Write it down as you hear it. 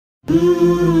Roadside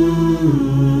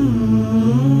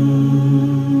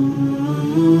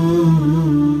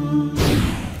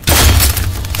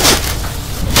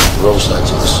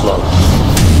to Islam.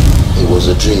 It was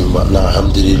a dream, but now,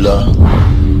 alhamdulillah,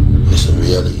 it's a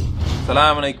reality.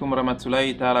 Assalamu alaikum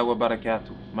warahmatullahi ta'ala wa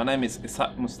barakatuh. My name is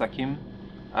Mustaqim.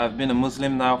 I've been a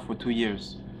Muslim now for 2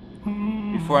 years.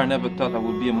 Before, I never thought I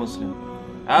would be a Muslim.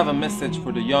 I have a message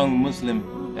for the young Muslim,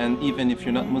 and even if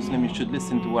you're not Muslim, you should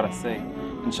listen to what I say,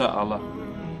 inshallah.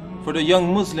 For the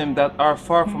young Muslim that are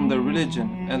far from the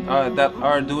religion and that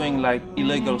are doing like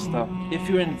illegal stuff, if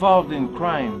you're involved in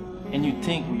crime and you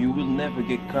think you will never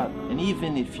get caught, and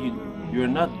even if you're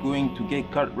not going to get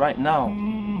caught right now,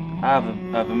 I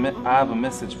have a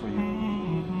message for you.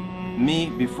 Me,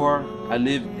 before, I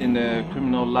lived in a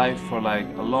criminal life for like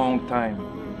a long time,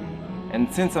 and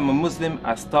since I'm a Muslim,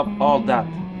 I stopped all that.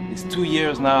 It's 2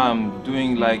 years now I'm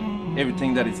doing like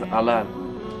everything that is halal.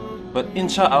 But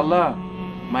inshallah,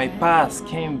 my past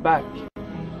came back,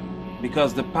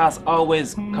 because the past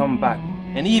always come back.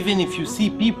 And even if you see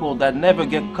people that never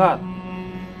get caught,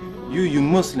 you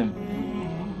Muslim,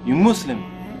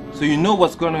 so you know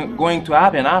what's going to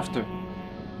happen after.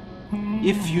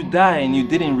 If you die and you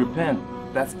didn't repent,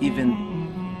 that's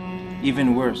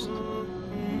even worse.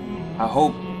 I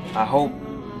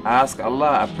ask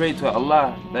Allah, I pray to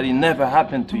Allah that it never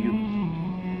happened to you,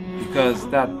 because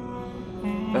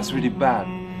that's really bad.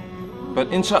 But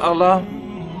inshallah,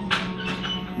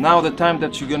 now the time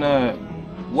that you're gonna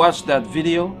watch that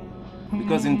video,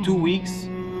 because in 2 weeks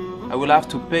I will have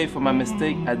to pay for my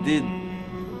mistake I did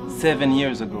 7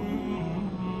 years ago.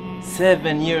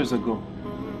 7 years ago.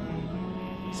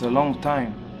 It's a long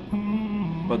time,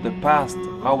 but the past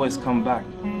always come back.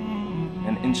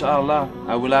 And inshallah,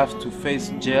 I will have to face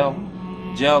jail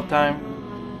time.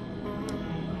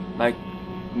 Like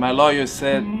my lawyer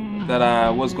said, that I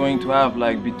was going to have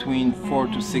like between 4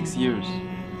 to 6 years.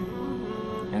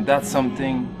 And that's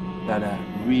something that I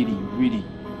really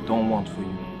don't want for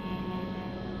you.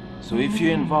 So if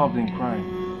you're involved in crime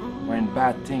or in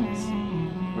bad things,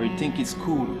 or you think it's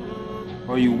cool,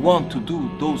 or you want to do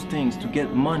those things to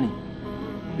get money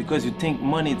because you think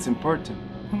money is important,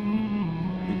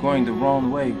 you're going the wrong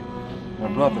way, my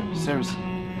brother, seriously.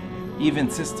 Even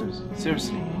sisters,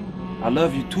 seriously. I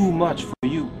love you too much for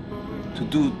you to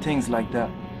do things like that.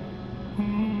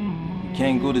 You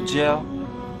can't go to jail,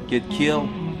 get killed.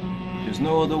 There's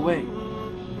no other way.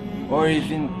 Or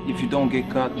even if you don't get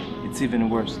caught, it's even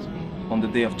worse on the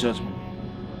day of judgment.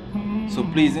 So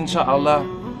please, inshallah,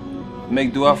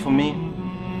 make dua for me.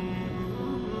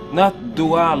 Not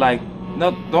dua like,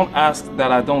 don't ask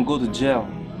that I don't go to jail,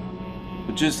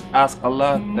 but just ask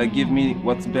Allah that give me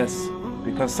what's best.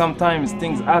 Because sometimes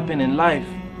things happen in life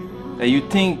that you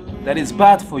think that is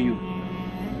bad for you,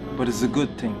 but it's a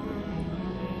good thing.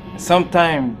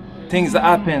 Sometimes things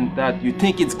happen that you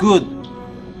think it's good,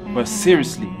 but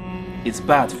seriously, it's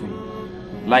bad for you.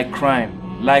 Like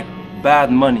crime, like bad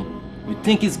money. You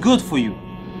think it's good for you.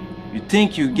 You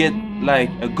think you get like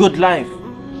a good life.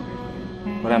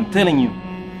 But I'm telling you,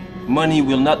 money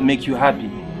will not make you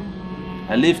happy.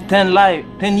 I lived 10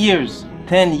 years,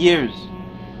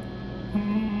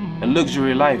 a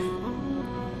luxury life.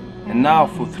 And now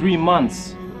for 3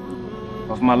 months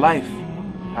of my life,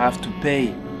 I have to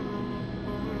pay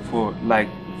for like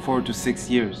 4 to 6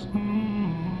 years.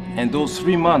 And those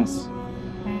 3 months,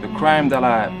 the crime that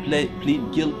I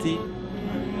plead guilty,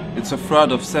 it's a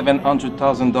fraud of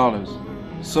 $700,000.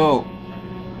 So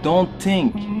don't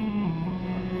think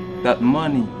that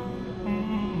money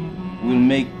will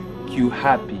make you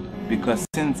happy, because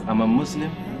since I'm a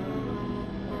Muslim,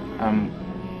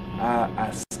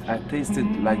 I tasted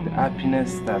like the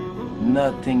happiness that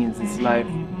nothing in this life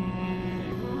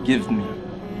gives me.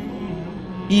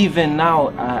 Even now,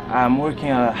 I'm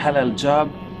working a halal job,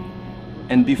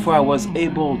 and before I was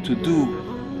able to do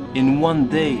in 1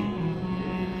 day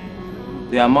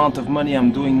the amount of money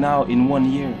I'm doing now in 1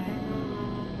 year.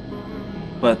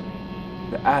 But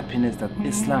the happiness that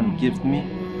Islam gives me,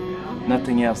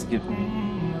 nothing else gives me.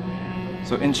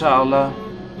 So inshallah,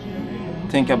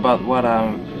 think about what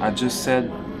I just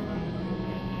said,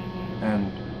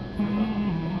 and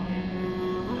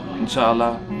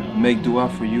inshallah, make dua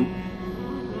for you,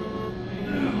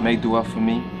 make dua for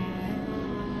me,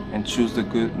 and choose the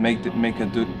good, make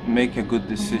a good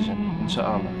decision,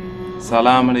 inshallah.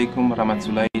 Assalamu alaikum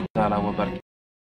warahmatullahi